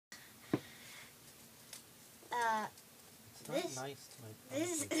It's not this nice to make fun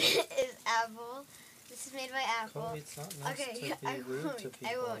this of people. is Apple. This is made by Apple. Chloe, it's not nice Okay, to be I rude won't. to people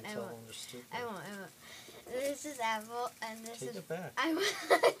I won't. and I tell won't. them they're stupid. I won't. This is Apple, and this Take is. it back. I won't.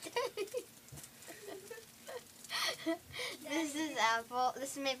 This is Apple.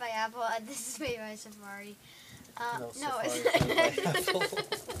 This is made by Apple, and this is made by Safari. No, No, Safari's it's made by Apple.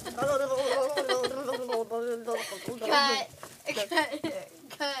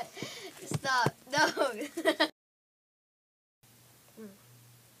 Cut. Stop. No.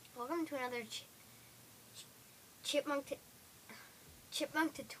 Welcome to another chipmunk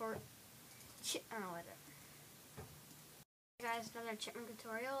tutorial. Oh, whatever. Guys, another chipmunk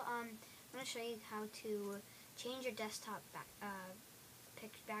tutorial. I'm going to show you how to change your desktop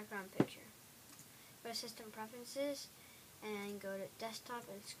background picture. Go to System Preferences and go to Desktop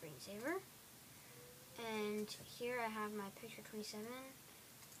and Screensaver. And here I have my picture 27.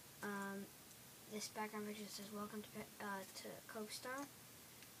 This background picture says Welcome to CoStar.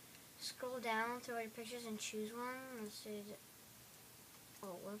 Scroll down through all your pictures and choose one. Let's say,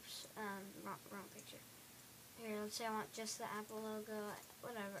 oh whoops, wrong picture. Here, let's say I want just the Apple logo,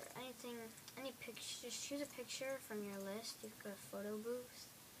 whatever, anything, any picture. Just choose a picture from your list. You can go to Photo Booth.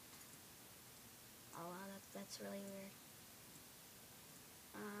 Oh wow, that's really weird.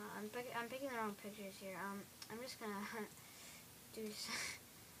 I'm picking the wrong pictures here. I'm just gonna do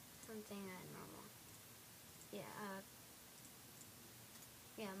something normal.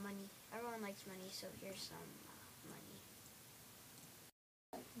 Yeah, money. Everyone likes money, so here's some money.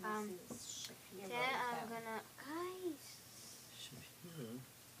 Then I'm gonna, guys. Shapiro.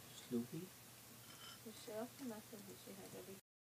 Sloopy. Du köper nothing that you had already